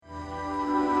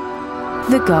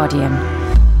The Guardian.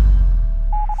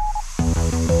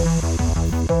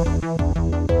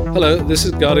 Hello, this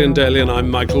is Guardian Daily and I'm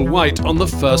Michael White. On the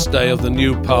first day of the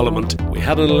new Parliament, we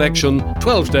had an election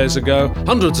 12 days ago.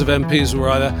 Hundreds of MPs were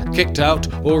either kicked out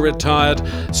or retired,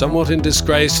 somewhat in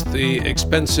disgrace. The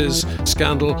expenses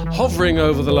scandal hovering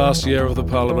over the last year of the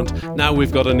Parliament. Now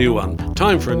we've got a new one.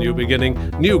 Time for a new beginning,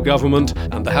 new government,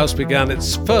 and the House began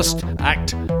its first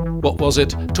act. What was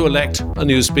it? To elect a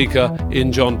new Speaker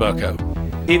in John Bercow.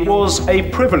 It was a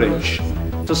privilege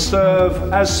to serve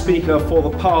as Speaker for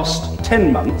the past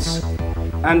 10 months,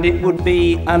 and it would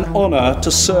be an honour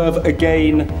to serve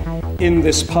again in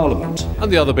this Parliament.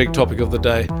 And the other big topic of the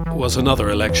day was another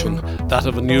election, that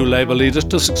of a new Labour leader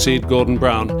to succeed Gordon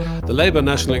Brown. The Labour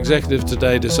National Executive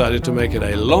today decided to make it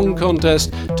a long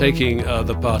contest, taking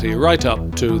the party right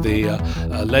up to the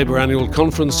Labour annual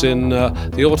conference in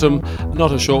the autumn.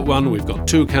 Not a short one. We've got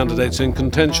two candidates in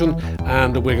contention,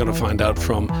 and we're going to find out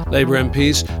from Labour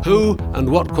MPs who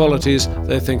and what qualities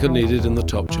they think are needed in the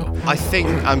top job. I think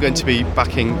I'm going to be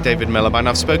backing David Miliband.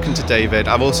 I've spoken to David.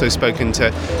 I've also spoken to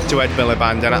Ed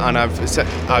Miliband, and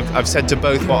I've said to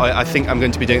both what I think I'm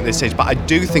going to be doing at this stage. But I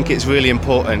do think it's really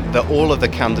important that all of the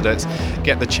candidates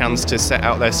get the chance to set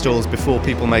out their stalls before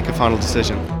people make a final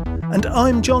decision. And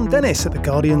I'm John Dennis at The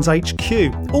Guardian's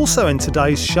HQ. Also in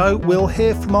today's show, we'll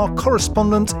hear from our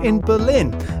correspondent in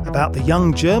Berlin about the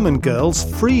young German girls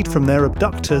freed from their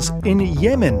abductors in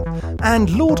Yemen. And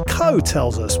Lord Coe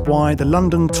tells us why the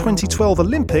London 2012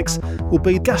 Olympics will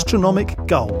be gastronomic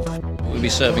gold. We'll be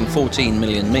serving 14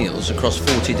 million meals across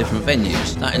 40 different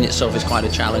venues. That in itself is quite a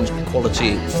challenge.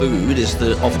 Quality food is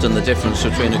often the difference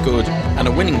between a good and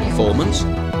a winning performance.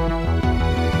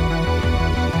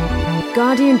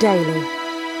 Guardian Daily.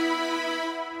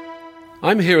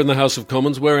 I'm here in the House of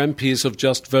Commons where MPs have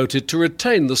just voted to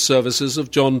retain the services of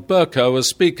John Bercow as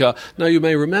Speaker. Now, you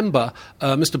may remember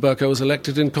Mr Bercow was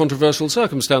elected in controversial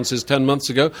circumstances 10 months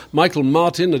ago. Michael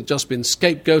Martin had just been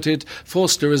scapegoated,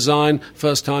 forced to resign,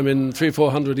 first time in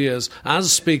 300-400 years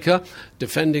as Speaker,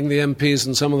 defending the MPs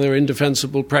and some of their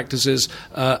indefensible practices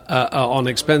on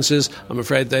expenses. I'm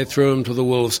afraid they threw him to the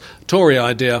wolves. Tory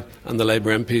idea, and the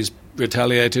Labour MPs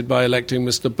retaliated by electing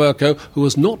Mr Bercow, who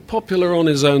was not popular on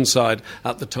his own side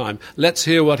at the time. Let's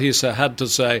hear what he had to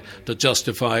say to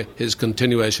justify his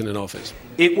continuation in office.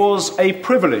 It was a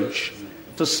privilege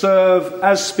to serve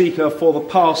as Speaker for the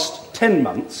past 10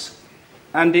 months,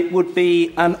 and it would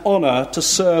be an honour to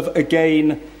serve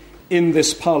again in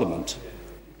this Parliament.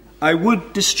 I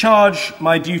would discharge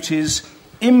my duties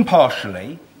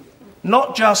impartially,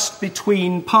 not just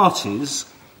between parties,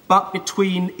 but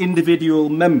between individual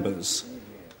members.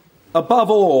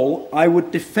 Above all, I would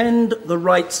defend the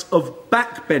rights of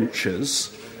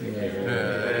backbenchers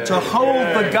to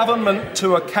hold the government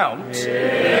to account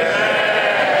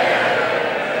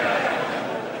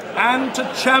and to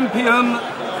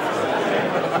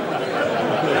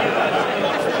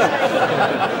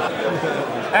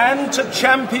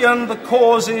champion the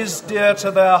causes dear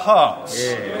to their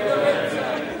hearts.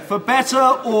 For better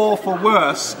or for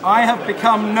worse, I have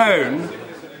become known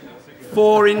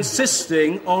for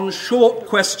insisting on short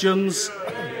questions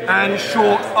and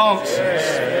short answers.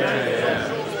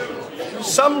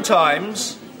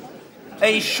 Sometimes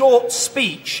a short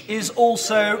speech is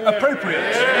also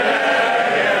appropriate.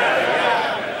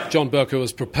 John Bercow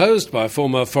was proposed by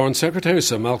former Foreign Secretary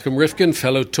Sir Malcolm Rifkin,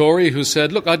 fellow Tory, who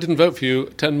said, look, I didn't vote for you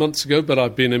 10 months ago, but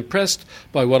I've been impressed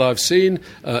by what I've seen.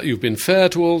 You've been fair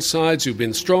to all sides. You've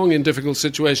been strong in difficult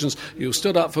situations. You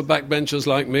stood up for backbenchers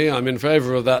like me. I'm in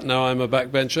favour of that now. I'm a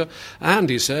backbencher. And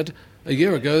he said, a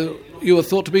year ago, you were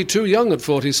thought to be too young at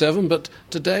 47, but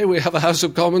today we have a House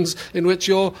of Commons in which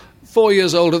you're 4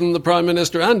 years older than the Prime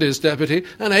Minister and his deputy,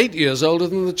 and 8 years older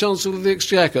than the Chancellor of the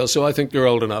Exchequer, so I think you're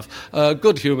old enough.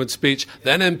 Good-humoured speech.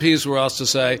 Then MPs were asked to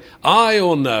say aye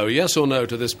or no, yes or no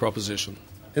to this proposition.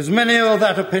 As many of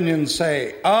that opinion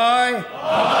say aye.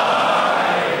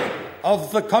 Aye.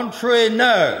 Of the contrary,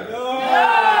 no.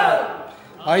 No.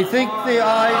 I think the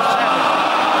ayes have it.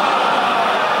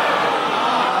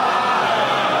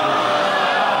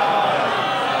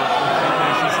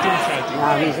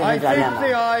 I think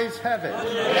the ayes have it.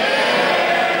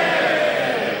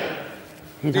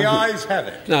 The ayes have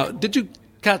it. Now, did you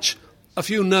catch a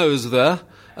few no's there?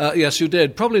 Yes, you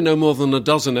did. Probably no more than a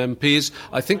dozen MPs.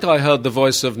 I think I heard the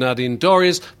voice of Nadine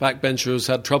Dorries, backbencher who's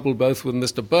had trouble both with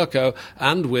Mr Bercow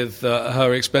and with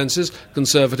her expenses,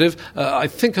 Conservative. I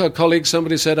think her colleague,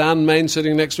 somebody said Anne Main,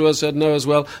 sitting next to her, said no as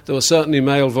well. There were certainly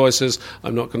male voices.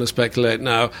 I'm not going to speculate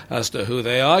now as to who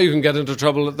they are. You can get into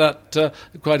trouble at that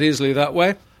quite easily that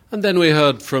way. And then we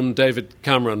heard from David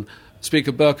Cameron.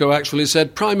 Speaker Bercow actually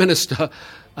said, Prime Minister,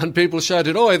 and people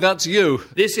shouted, "Oi, that's you."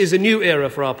 This is a new era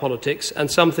for our politics and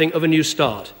something of a new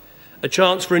start, a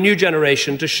chance for a new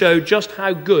generation to show just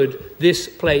how good this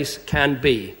place can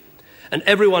be. And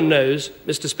everyone knows,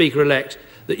 Mr. Speaker-elect,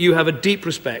 that you have a deep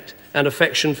respect and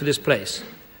affection for this place.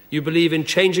 You believe in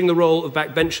changing the role of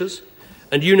backbenchers,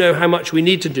 and you know how much we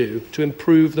need to do to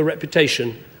improve the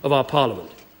reputation of our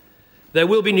Parliament. There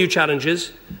will be new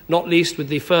challenges, not least with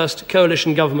the first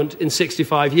coalition government in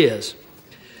 65 years.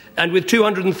 And with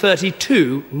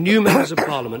 232 new members of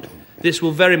Parliament, this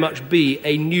will very much be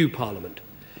a new Parliament.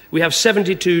 We have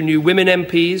 72 new women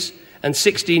MPs and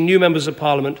 16 new members of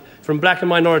Parliament from black and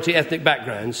minority ethnic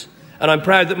backgrounds, and I'm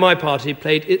proud that my party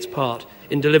played its part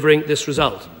in delivering this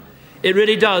result. It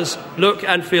really does look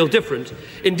and feel different.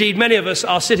 Indeed, many of us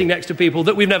are sitting next to people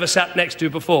that we've never sat next to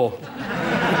before.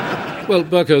 Well,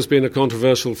 Bercow's been a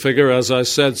controversial figure. As I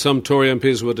said, some Tory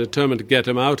MPs were determined to get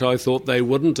him out. I thought they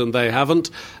wouldn't, and they haven't.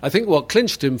 I think what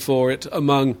clinched him for it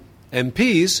among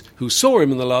MPs who saw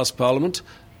him in the last Parliament,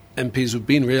 MPs who've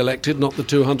been re-elected, not the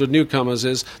 200 newcomers,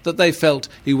 is that they felt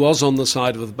he was on the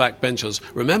side of the backbenchers.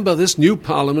 Remember, this new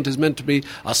Parliament is meant to be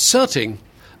asserting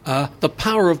the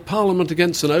power of Parliament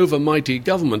against an overmighty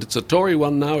government. It's a Tory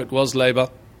one now, it was Labour.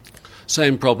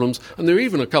 Same problems. And there are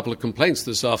even a couple of complaints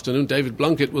this afternoon, David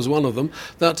Blunkett was one of them,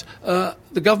 that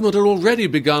the government had already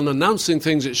begun announcing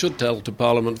things it should tell to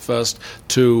Parliament first,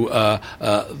 to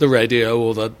the radio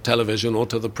or the television or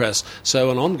to the press.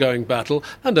 So an ongoing battle.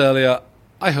 And earlier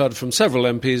I heard from several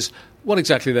MPs what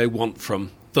exactly they want from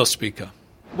the Speaker.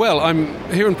 Well, I'm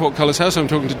here in Portcullis House. I'm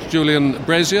talking to Julian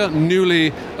Brazier,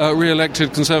 newly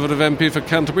re-elected Conservative MP for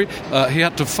Canterbury. He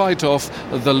had to fight off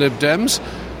the Lib Dems,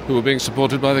 who were being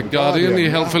supported by The Guardian. He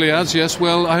helpfully adds, yes,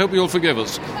 well, I hope you'll forgive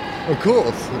us. Of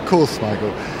course,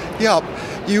 Michael. Yeah,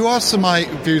 you asked for my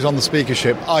views on the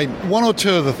speakership. One or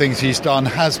two of the things he's done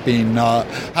have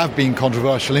been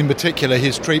controversial. In particular,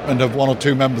 his treatment of one or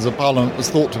two members of Parliament was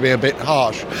thought to be a bit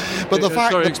harsh. But the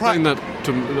fact, explain that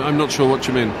to me. I'm not sure what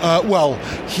you mean. Well,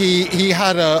 he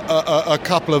had a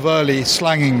couple of early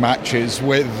slanging matches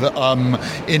with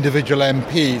individual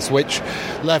MPs, which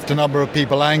left a number of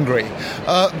people angry.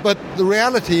 But the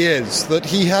reality is that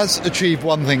he has achieved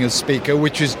one thing as Speaker,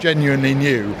 which is genuinely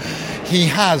new. He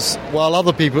has, while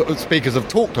other speakers have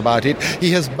talked about it,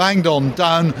 he has banged on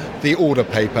down the order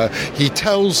paper. He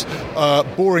tells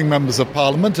boring members of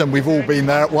Parliament, and we've all been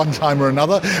there at one time or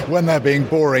another, when they're being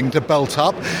boring, to belt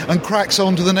up, and cracks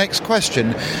on to the next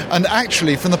question. And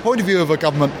actually, from the point of view of a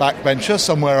government backbencher,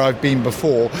 somewhere I've been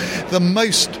before, the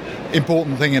most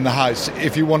important thing in the House,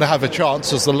 if you want to have a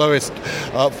chance as the lowest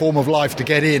form of life to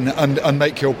get in and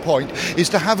make your point, is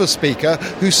to have a Speaker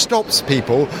who stops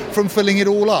people from filling it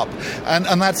all up.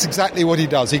 And that's exactly what he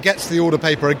does. He gets the order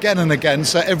paper again and again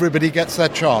so everybody gets their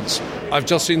chance. I've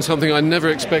just seen something I never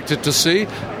expected to see.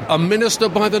 A minister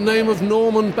by the name of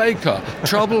Norman Baker,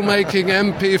 troublemaking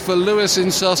MP for Lewis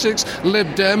in Sussex,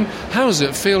 Lib Dem. How does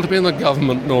it feel to be in the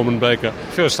government, Norman Baker?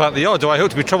 Feels slightly odd. I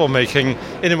hope to be troublemaking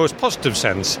in a most positive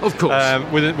sense. Of course.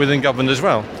 Within government as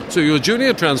well. So you're a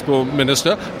junior transport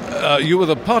minister. You were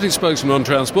the party spokesman on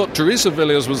transport. Teresa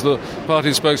Villiers was the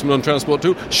party spokesman on transport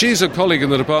too. She's a colleague in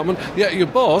the department. Yet your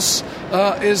boss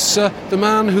is the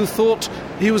man who thought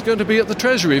he was going to be at the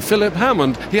Treasury, Philip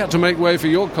Hammond. He had to make way for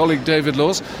your colleague David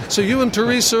Laws. So you and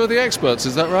Teresa are the experts,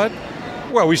 is that right?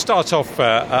 Well, we start off,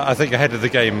 I think, ahead of the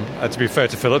game, to be fair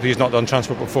to Philip. He's not done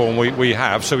transport before, and we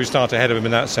have, so we start ahead of him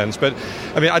in that sense. But,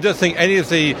 I mean, I don't think any of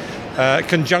the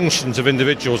conjunctions of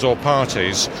individuals or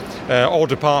parties or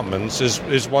departments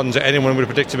is ones that anyone would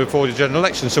have predicted before the general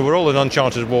election. So we're all in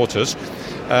uncharted waters,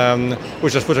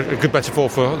 which I suppose a good metaphor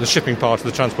for the shipping part of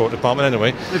the transport department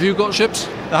anyway. Have you got ships?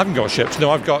 I haven't got ships.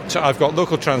 No, I've got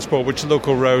local transport, which is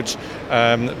local roads,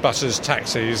 buses,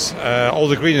 taxis, all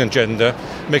the green agenda,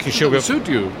 making sure we'll suit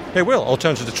you. It will.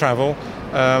 Alternative to travel,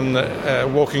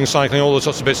 walking, cycling, all those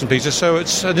sorts of bits and pieces. So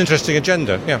it's an interesting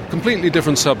agenda. Yeah. Completely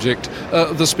different subject.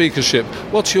 The speakership.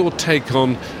 What's your take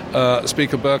on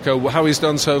Speaker Bercow, how he's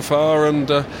done so far, and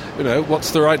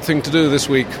what's the right thing to do this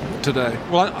week, today?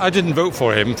 Well, I didn't vote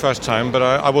for him first time, but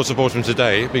I will support him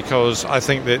today because I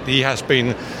think that he has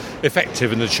been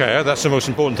effective in the chair. That's the most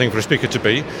important thing for a speaker to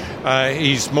be.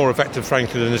 He's more effective,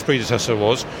 frankly, than his predecessor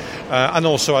was. And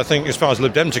also, I think, as far as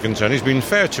Lib Dems are concerned, he's been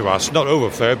fair to us. Not over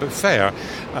fair, but fair.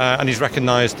 And he's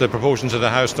recognised the proportions of the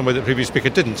House in a way that the previous speaker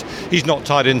didn't. He's not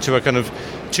tied into a kind of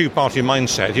two-party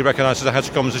mindset. He recognises the House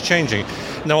of Commons is changing.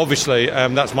 Now, obviously,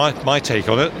 that's my take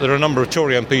on it. There are a number of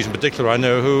Tory MPs in particular I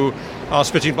know who are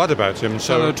spitting blood about him.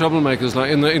 So troublemakers,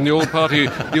 like in the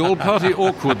all-party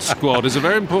awkward squad, is a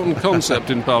very important concept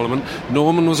in Parliament.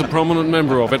 Norman was a prominent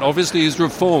member of it. Obviously, he's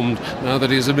reformed now that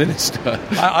he's a minister.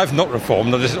 I've not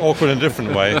reformed. I'm just awkward in a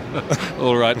different way.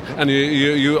 All right. And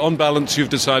you, on balance, you've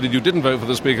decided you didn't vote for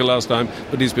the Speaker last time,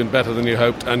 but he's been better than you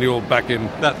hoped, and you're back in.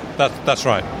 That's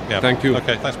right. Yeah. Thank you.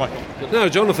 Okay. Thanks, Mike. Now,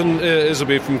 Jonathan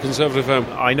Isserby from Conservative Home.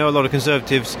 I know a lot of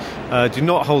Conservatives do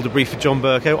not hold a brief for John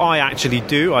Bercow. I actually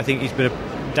do. I think he's been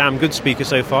a damn good speaker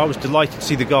so far. I was delighted to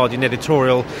see the Guardian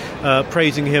editorial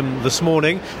praising him this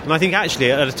morning. And I think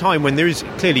actually at a time when there is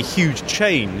clearly huge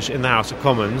change in the House of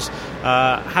Commons,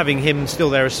 having him still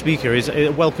there as Speaker is a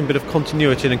welcome bit of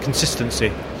continuity and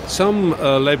consistency. Some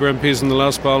Labour MPs in the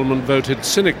last Parliament voted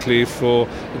cynically for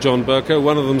John Bercow.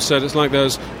 One of them said it's like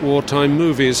those wartime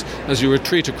movies. As you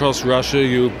retreat across Russia,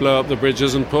 you blow up the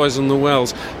bridges and poison the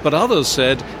wells. But others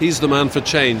said he's the man for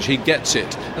change. He gets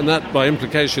it. And that, by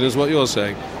implication, is what you're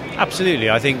saying. Absolutely.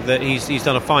 I think that he's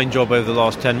done a fine job over the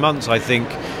last 10 months, I think.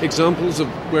 Examples of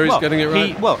where he's getting it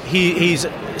right?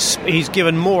 He's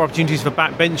given more opportunities for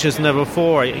backbenchers than ever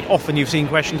before. Often you've seen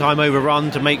question time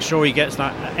overrun to make sure he gets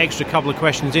that extra couple of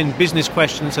questions in. Business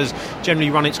questions has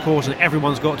generally run its course and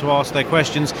everyone's got to ask their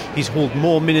questions. He's hauled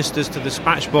more ministers to the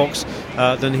dispatch box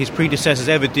than his predecessors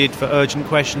ever did for urgent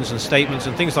questions and statements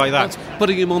and things like that. That's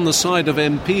putting him on the side of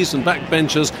MPs and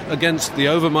backbenchers against the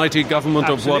overmighty government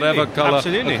of whatever colour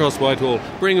across Whitehall.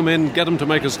 Bring them in, get them to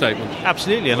make a statement.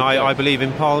 Absolutely, and I believe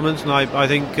in Parliament, and I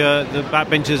think the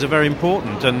backbenchers are very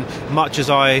important. And much as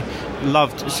I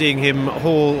loved seeing him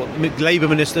haul Labour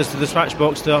ministers to the dispatch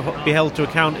box to be held to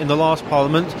account in the last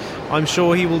Parliament, I'm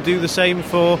sure he will do the same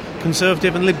for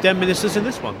Conservative and Lib Dem ministers in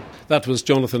this one. That was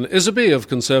Jonathan Isserby of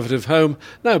Conservative Home.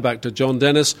 Now back to John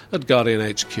Dennis at Guardian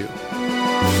HQ.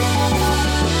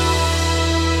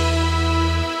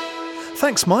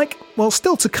 Thanks, Mike. Well,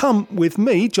 still to come with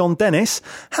me, John Dennis,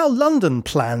 how London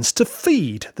plans to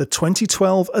feed the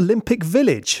 2012 Olympic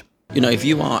Village. You know, if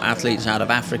you are athletes out of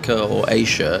Africa or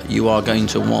Asia, you are going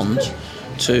to want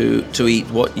to eat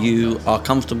what you are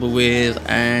comfortable with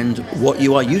and what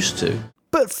you are used to.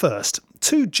 But first,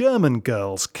 2 German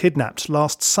girls kidnapped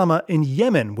last summer in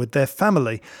Yemen with their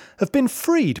family have been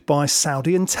freed by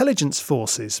Saudi intelligence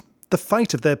forces. The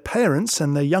fate of their parents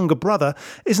and their younger brother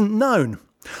isn't known.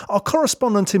 Our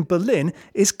correspondent in Berlin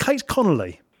is Kate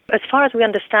Connolly. As far as we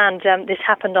understand, this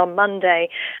happened on Monday,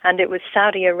 and it was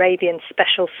Saudi Arabian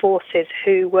special forces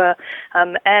who were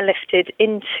airlifted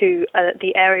into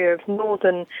the area of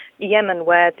northern Yemen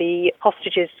where the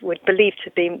hostages were believed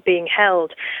to be being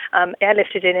held,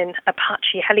 airlifted in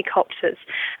Apache helicopters,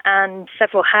 and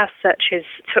several house searches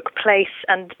took place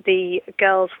and the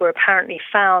girls were apparently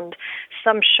found.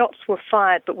 Some shots were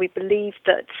fired, but we believe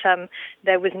that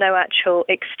there was no actual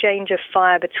exchange of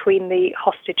fire between the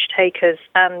hostage takers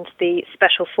and the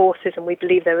special forces, and we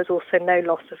believe there was also no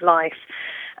loss of life.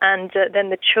 And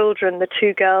then the children, the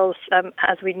 2 girls,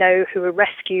 as we know, who were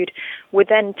rescued, were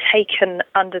then taken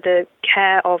under the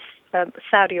care of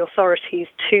Saudi authorities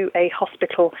to a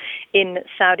hospital in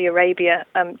Saudi Arabia,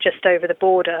 just over the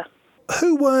border.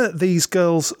 Who were these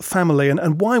girls' family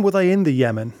and why were they in the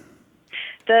Yemen?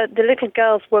 The little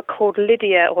girls were called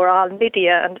Lydia, or are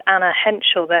Lydia and Anna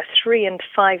Henschel. They're 3 and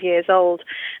 5 years old,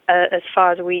 as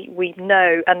far as we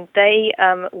know, and they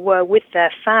were with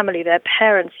their family, their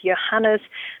parents, Johannes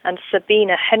and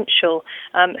Sabina Henschel,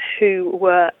 who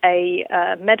were a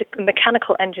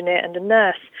mechanical engineer and a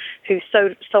nurse who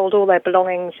sold all their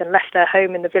belongings and left their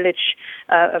home in the village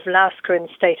of Lauska in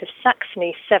the state of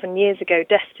Saxony 7 years ago,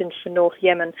 destined for North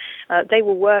Yemen. They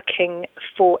were working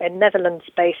for a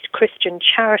Netherlands-based Christian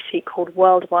charity called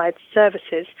Worldwide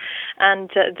Services, and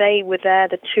they were there.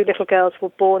 The 2 little girls were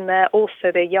born there,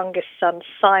 also their youngest son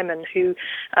Simon, who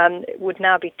would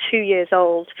now be 2 years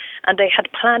old, and they had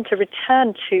planned to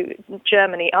return to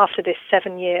Germany after this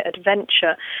 7-year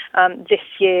adventure this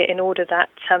year in order that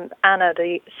Anna,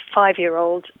 the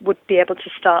 5-year-old, would be able to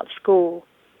start school.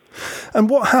 And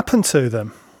what happened to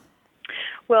them?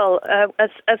 Well,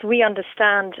 as we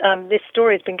understand, this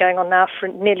story has been going on now for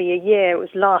nearly a year. It was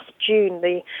last June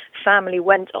the family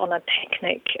went on a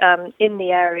picnic in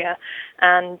the area,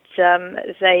 and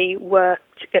they were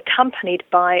accompanied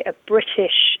by a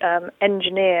British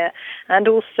engineer and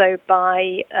also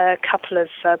by a couple of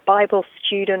Bible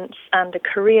students and a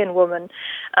Korean woman.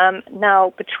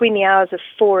 Now, between the hours of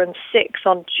 4 and 6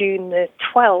 on June the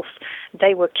 12th,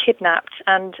 they were kidnapped,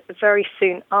 and very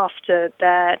soon after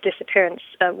their disappearance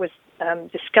was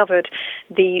discovered,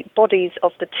 the bodies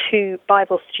of the 2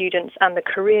 Bible students and the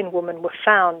Korean woman were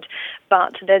found,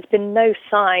 but there's been no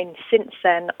sign since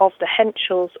then of the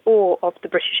Henschels or of the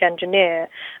British engineer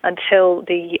until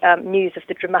the news of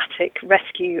the dramatic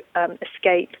rescue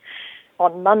escape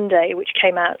on Monday, which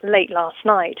came out late last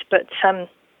night. But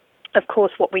of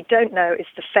course, what we don't know is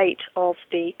the fate of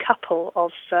the couple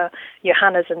of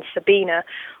Johannes and Sabina,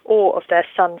 or of their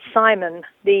son Simon.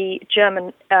 The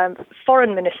German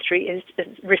Foreign Ministry is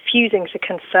refusing to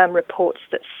confirm reports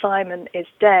that Simon is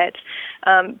dead,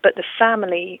 but the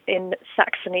family in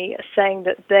Saxony are saying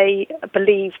that they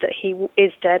believe that he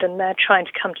is dead, and they're trying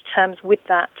to come to terms with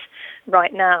that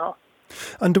right now.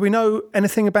 And do we know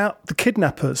anything about the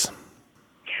kidnappers?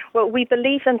 Well, we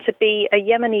believe them to be a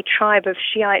Yemeni tribe of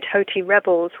Shiite Houthi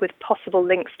rebels with possible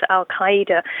links to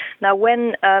Al-Qaeda. Now,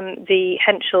 when the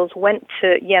Henschels went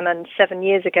to Yemen 7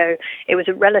 years ago, it was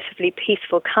a relatively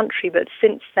peaceful country, but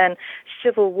since then,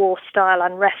 civil war-style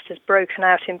unrest has broken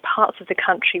out in parts of the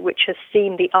country, which has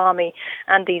seen the army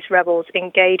and these rebels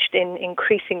engaged in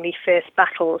increasingly fierce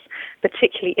battles,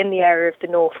 particularly in the area of the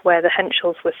north where the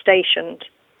Henschels were stationed.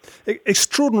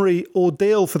 Extraordinary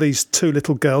ordeal for these 2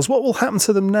 little girls. What will happen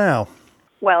to them now?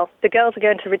 Well, the girls are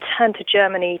going to return to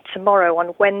Germany tomorrow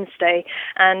on Wednesday,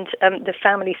 and the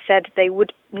family said they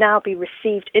would now be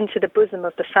received into the bosom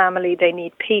of the family. They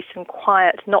need peace and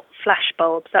quiet, not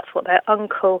flashbulbs. That's what their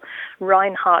uncle,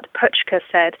 Reinhard Pötschke,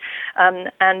 said,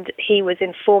 and he was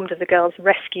informed of the girls'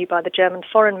 rescue by the German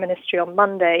Foreign Ministry on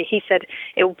Monday. He said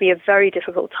it will be a very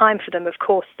difficult time for them. Of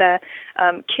course, their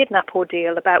kidnap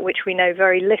ordeal, about which we know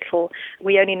very little,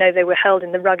 we only know they were held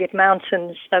in the rugged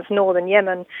mountains of northern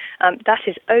Yemen. That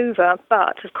is over,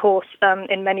 but of course,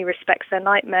 in many respects, their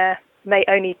nightmare may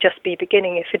only just be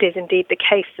beginning if it is indeed the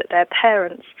case that their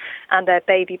parents and their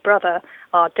baby brother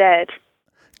are dead.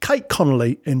 Kate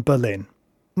Connolly in Berlin.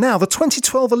 Now, the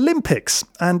 2012 Olympics,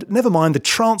 and never mind the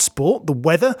transport, the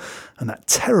weather, and that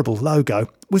terrible logo.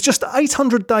 With just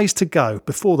 800 days to go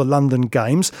before the London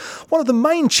Games, one of the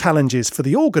main challenges for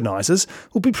the organisers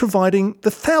will be providing the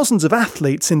thousands of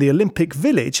athletes in the Olympic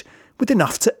Village with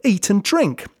enough to eat and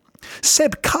drink.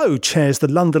 Seb Coe chairs the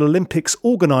London Olympics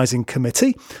Organising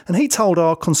Committee, and he told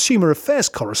our Consumer Affairs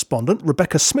correspondent,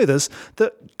 Rebecca Smithers,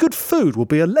 that good food will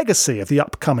be a legacy of the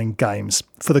upcoming Games,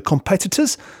 for the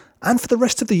competitors and for the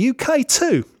rest of the UK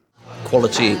too.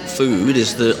 Quality food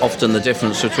is often the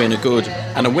difference between a good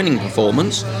and a winning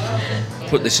performance.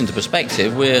 Put this into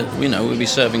perspective, we'll be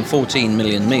serving 14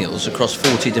 million meals across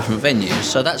 40 different venues,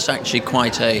 so that's actually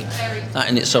that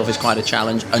in itself is quite a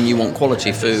challenge. And you want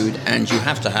quality food, and you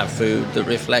have to have food that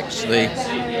reflects the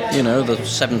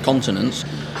 7 continents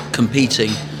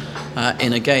competing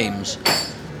in a Games.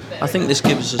 I think this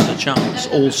gives us a chance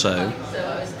also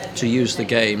to use the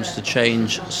Games to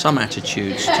change some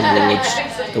attitudes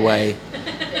towards the way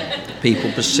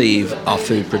people perceive our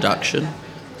food production.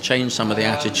 Change some of the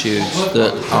attitudes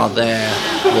that are there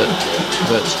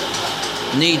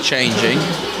that need changing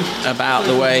about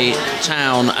the way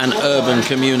town and urban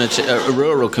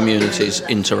rural communities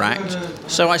interact.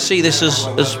 So I see this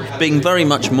as being very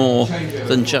much more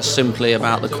than just simply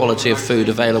about the quality of food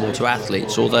available to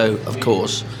athletes, although, of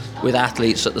course, with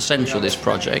athletes at the centre of this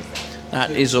project, that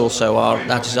is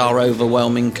our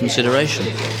overwhelming consideration.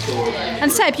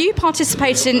 And Seb, you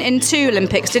participated in 2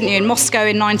 Olympics, didn't you? In Moscow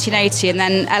in 1980 and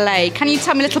then LA. Can you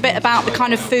tell me a little bit about the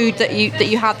kind of food that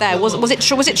you had there? Was it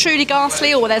truly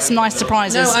ghastly, or were there some nice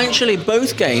surprises? No, actually,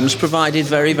 both games provided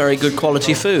very, very good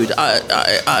quality food.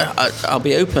 I'll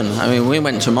be open. I mean, we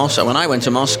went to Moscow. When I went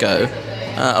to Moscow,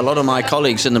 a lot of my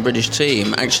colleagues in the British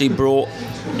team actually brought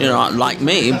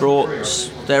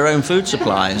their own food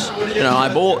supplies.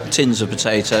 I bought tins of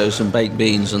potatoes and baked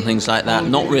beans and things like that,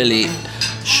 not really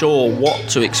sure what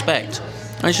to expect.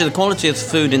 Actually, the quality of the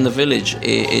food in the village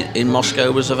in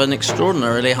Moscow was of an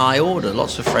extraordinarily high order.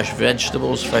 Lots of fresh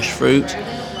vegetables, fresh fruit,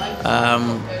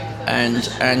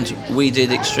 and we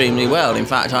did extremely well. In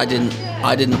fact, I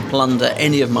didn't plunder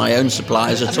any of my own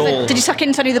supplies at all. Did you suck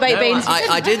into any of the baked beans?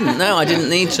 I didn't. No, I didn't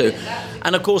need to.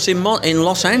 And of course, in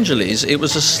Los Angeles, it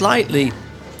was a slightly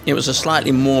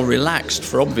more relaxed,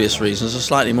 for obvious reasons, a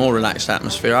slightly more relaxed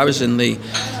atmosphere. I was in the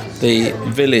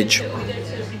village.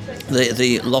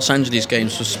 The Los Angeles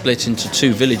Games were split into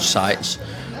 2 village sites.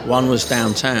 One was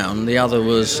downtown, the other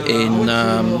was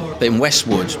in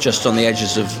Westwood, just on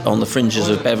the fringes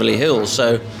of Beverly Hills.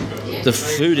 So the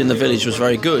food in the village was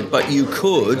very good, but you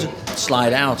could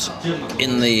slide out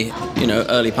in the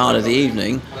early part of the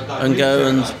evening and go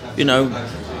and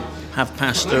have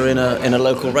pasta in a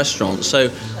local restaurant. So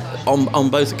on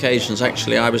both occasions,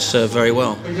 actually, I was served very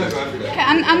well. Okay,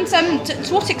 and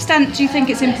to what extent do you think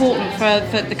it's important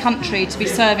for the country to be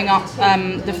serving up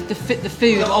the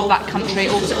food of that country,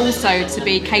 also to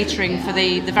be catering for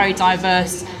the very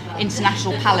diverse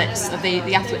international palettes of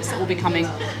the athletes that will be coming?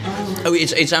 Oh,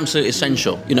 it's absolutely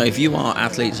essential. You know, if you are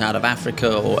athletes out of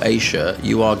Africa or Asia,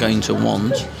 you are going to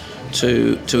want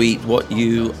to eat what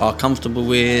you are comfortable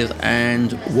with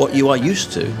and what you are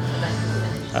used to.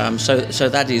 So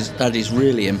that is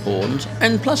really important.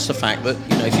 And plus the fact that,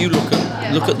 you know, if you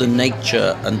look at the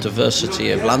nature and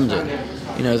diversity of London,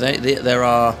 you know, there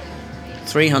are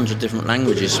 300 different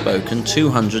languages spoken,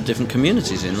 200 different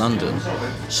communities in London.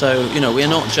 So, you know, we're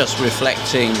not just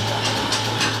reflecting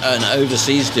an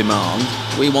overseas demand,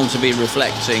 we want to be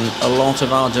reflecting a lot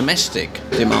of our domestic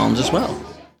demand as well.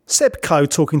 Seb Coe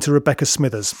talking to Rebecca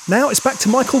Smithers. Now it's back to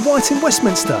Michael White in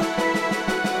Westminster.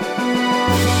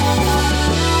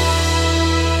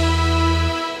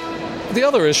 The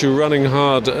other issue running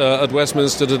hard at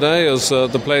Westminster today, as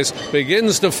the place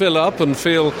begins to fill up and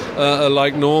feel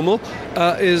like normal,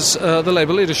 is the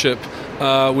Labour leadership.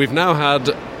 We've now had,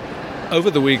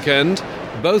 over the weekend,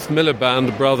 both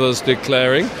Miliband brothers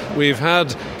declaring. We've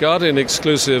had Guardian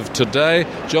exclusive today,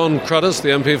 John Cruddas, the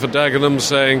MP for Dagenham,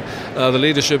 saying the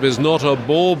leadership is not a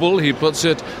bauble, he puts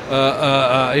it.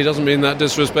 He doesn't mean that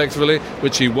disrespectfully,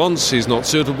 which he wants. He's not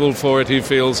suitable for it, he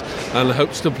feels, and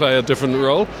hopes to play a different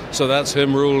role. So that's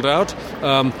him ruled out.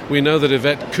 We know that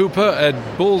Yvette Cooper,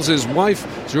 Ed Balls' wife,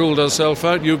 has ruled herself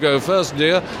out. You go first,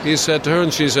 dear, he said to her,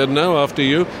 and she said no, after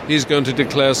you. He's going to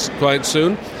declare quite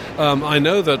soon. I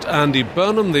know that Andy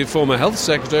Burnham, the former Health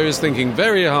Secretary, is thinking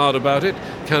very hard about it.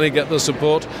 Can he get the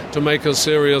support to make a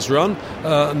serious run?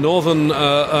 Northern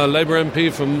Labour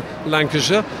MP from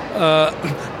Lancashire.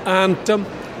 And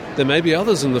there may be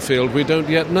others in the field we don't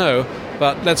yet know.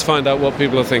 But let's find out what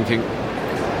people are thinking.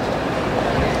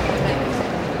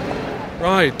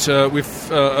 Right, we've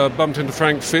bumped into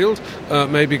Frank Field,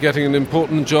 maybe getting an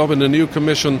important job in a new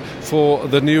commission for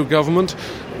the new government.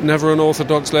 Never an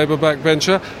orthodox Labour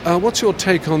backbencher. What's your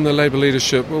take on the Labour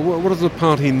leadership? What does the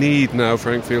party need now,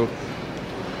 Frank Field?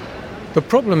 The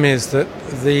problem is that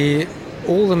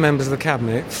all the members of the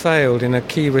Cabinet failed in a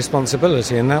key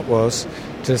responsibility, and that was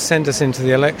to send us into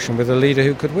the election with a leader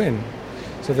who could win.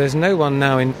 So there's no one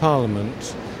now in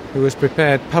Parliament who was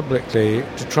prepared publicly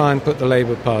to try and put the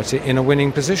Labour Party in a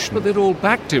winning position. But they'd all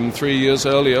backed him 3 years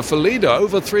earlier for leader.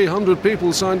 Over 300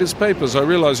 people signed his papers. I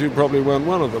realise you probably weren't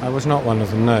one of them. I was not one of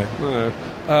them, no.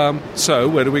 No. So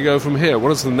where do we go from here? What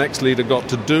has the next leader got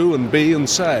to do and be and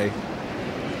say?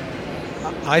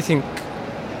 I think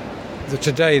that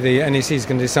today the NEC is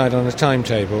going to decide on a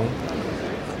timetable.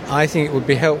 I think it would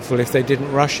be helpful if they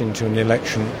didn't rush into an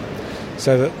election,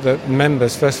 so that the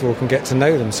members, first of all, can get to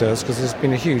know themselves, because there's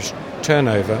been a huge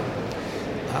turnover,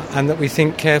 and that we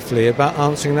think carefully about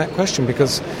answering that question,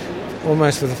 because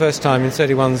almost for the first time in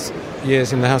 31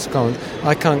 years in the House of Commons,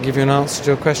 I can't give you an answer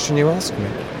to a question you ask me.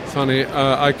 Funny,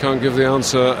 I can't give the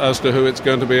answer as to who it's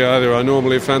going to be either. I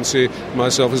normally fancy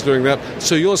myself as doing that.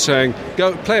 So you're saying,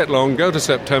 go play it long, go to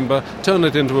September, turn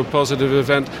it into a positive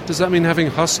event. Does that mean having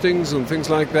hustings and things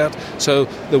like that, so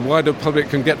the wider public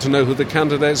can get to know who the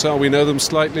candidates are? We know them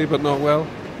slightly, but not well.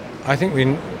 I think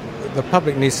the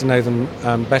public needs to know them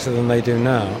better than they do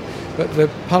now. But the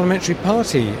parliamentary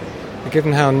party,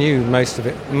 given how new much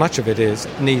of it is,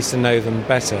 needs to know them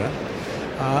better.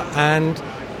 And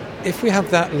if we have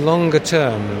that longer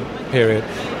term period,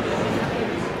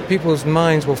 people's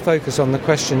minds will focus on the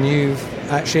question you've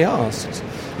actually asked.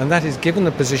 And that is, given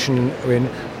the position we're in,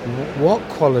 what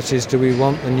qualities do we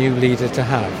want the new leader to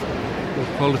have?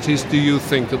 What qualities do you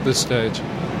think at this stage?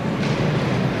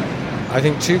 I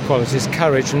think two qualities,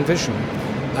 courage and vision.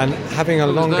 And having a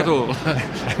longer... Is that all?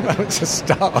 Well, it's a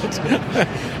start.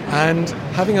 And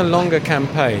having a longer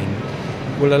campaign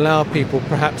will allow people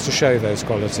perhaps to show those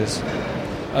qualities.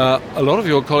 A lot of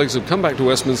your colleagues have come back to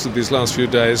Westminster these last few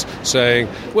days saying,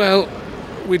 well,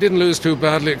 we didn't lose too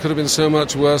badly, it could have been so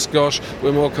much worse, gosh,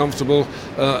 we're more comfortable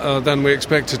than we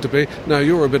expected to be. Now,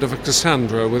 you're a bit of a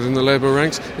Cassandra within the Labour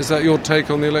ranks. Is that your take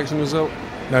on the election result?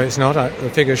 No, it's not. The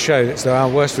figures show it's our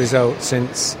worst result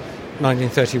since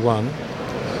 1931.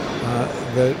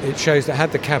 It shows that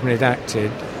had the Cabinet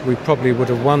acted, we probably would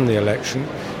have won the election,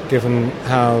 given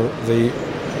how the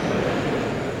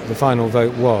final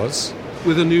vote was.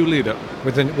 With a new leader?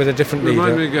 With a different leader.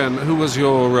 Remind me again, who was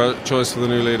your choice for the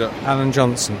new leader? Alan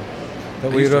Johnson.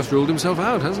 But he's just ruled himself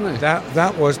out, hasn't he?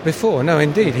 That was before. No,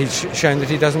 indeed, he's shown that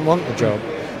he doesn't want the job.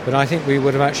 But I think we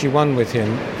would have actually won with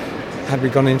him had we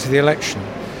gone into the election.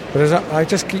 But as I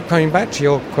just keep coming back to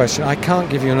your question, I can't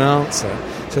give you an answer.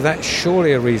 So that's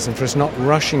surely a reason for us not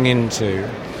rushing into,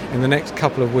 in the next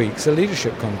couple of weeks, a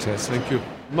leadership contest. Thank you.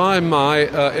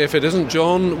 If it isn't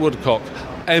John Woodcock,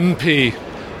 MP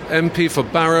for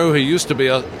Barrow. He used to be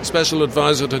a special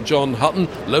advisor to John Hutton,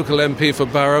 local MP for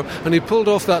Barrow, and he pulled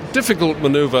off that difficult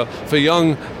manoeuvre for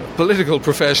young political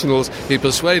professionals. He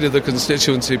persuaded the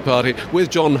constituency party,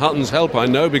 with John Hutton's help, I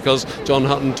know, because John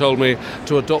Hutton told me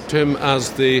to adopt him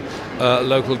as the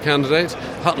local candidate.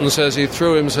 Hutton says he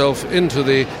threw himself into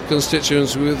the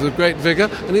constituency with great vigour,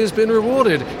 and he has been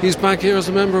rewarded. He's back here as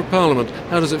a Member of Parliament.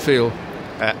 How does it feel?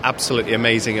 Absolutely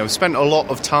amazing. I've spent a lot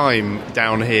of time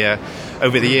down here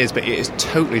over the years, but it is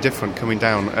totally different coming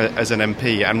down as an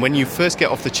MP. And when you first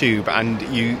get off the tube and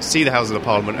you see the Houses of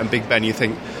Parliament and Big Ben, you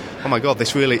think, oh my God,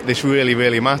 this really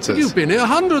matters. You've been here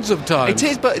hundreds of times.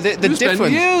 It is, but the difference... You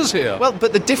spent years here. Well,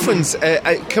 but the difference,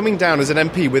 coming down as an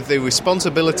MP with the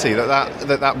responsibility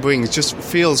that brings, just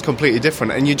feels completely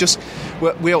different. And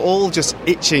we are all just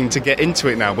itching to get into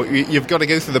it now. But you've got to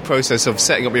go through the process of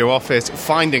setting up your office,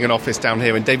 finding an office down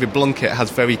here. And David Blunkett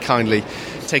has very kindly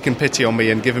taken pity on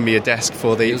me and given me a desk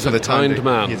for the time. He's a kind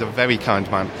man. He's a very kind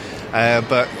man.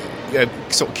 But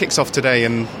sort of kicks off today,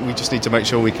 and we just need to make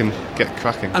sure we can get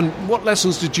cracking. And what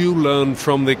lessons did you learn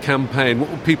from the campaign? What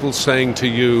were people saying to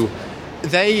you?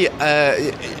 They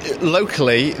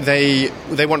locally they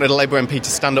wanted a Labour MP to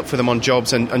stand up for them on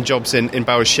jobs and jobs in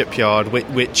Barrow Shipyard,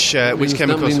 which came across.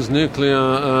 That means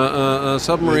nuclear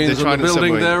submarines and the building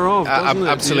submarine thereof, doesn't it?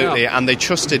 Absolutely, yeah. And they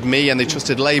trusted me and they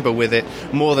trusted Labour with it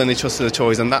more than they trusted the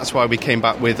Tories, and that's why we came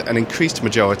back with an increased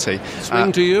majority.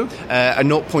 Swing to you? A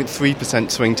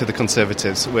 0.3% swing to the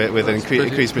Conservatives with an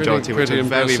increased majority, which I'm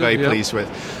very pleased with.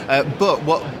 But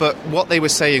what they were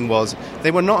saying was they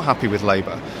were not happy with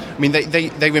Labour. I mean,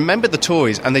 they remembered the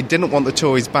Tories and they didn't want the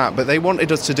Tories back, but they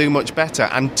wanted us to do much better.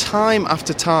 And time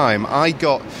after time, I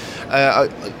got a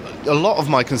lot of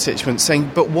my constituents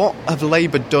saying, but what have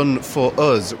Labour done for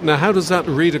us? Now, how does that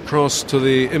read across to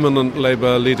the imminent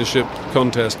Labour leadership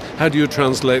contest? How do you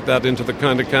translate that into the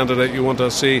kind of candidate you want to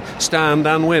see stand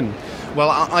and win? Well,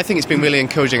 I think it's been really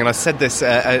encouraging, and I said this in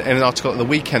an article at the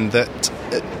weekend,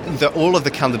 that all of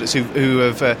the candidates who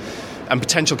have... and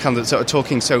potential candidates that are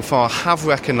talking so far have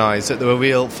recognised that there are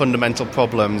real fundamental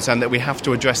problems and that we have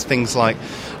to address things like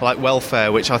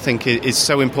welfare, which I think is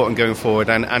so important going forward,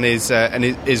 and is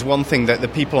one thing that the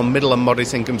people on middle and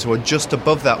modest incomes who are just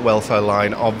above that welfare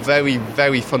line are very,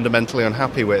 very fundamentally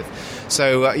unhappy with.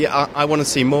 So I want to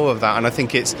see more of that, and I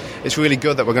think it's really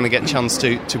good that we're going to get a chance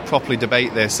to properly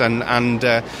debate this and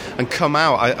come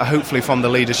out, hopefully, from the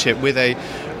leadership with a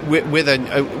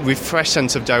refreshed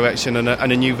sense of direction and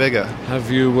a new vigour.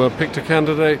 Have you picked a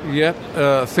candidate yet?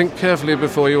 Think carefully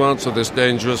before you answer this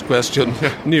dangerous question.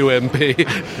 New MP.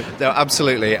 No,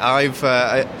 absolutely. I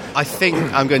think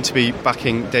I'm going to be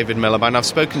backing David Miliband. I've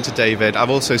spoken to David. I've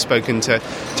also spoken to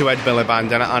Ed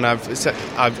Miliband, and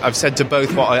I've said to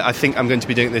both what I think I'm going to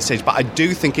be doing at this stage. But I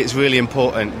do think it's really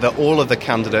important that all of the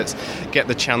candidates get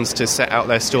the chance to set out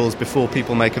their stalls before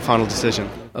people make a final decision.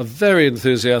 A very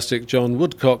enthusiastic John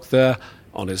Woodcock there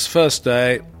on his first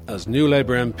day as new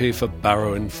Labour MP for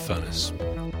Barrow in Furness.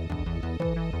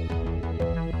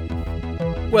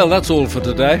 Well, that's all for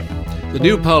today. The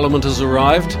new Parliament has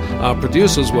arrived. Our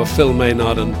producers were Phil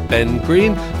Maynard and Ben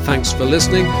Green. Thanks for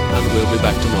listening, and we'll be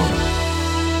back tomorrow.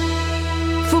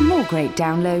 For more great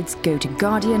downloads, go to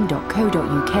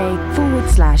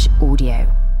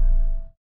guardian.co.uk/audio.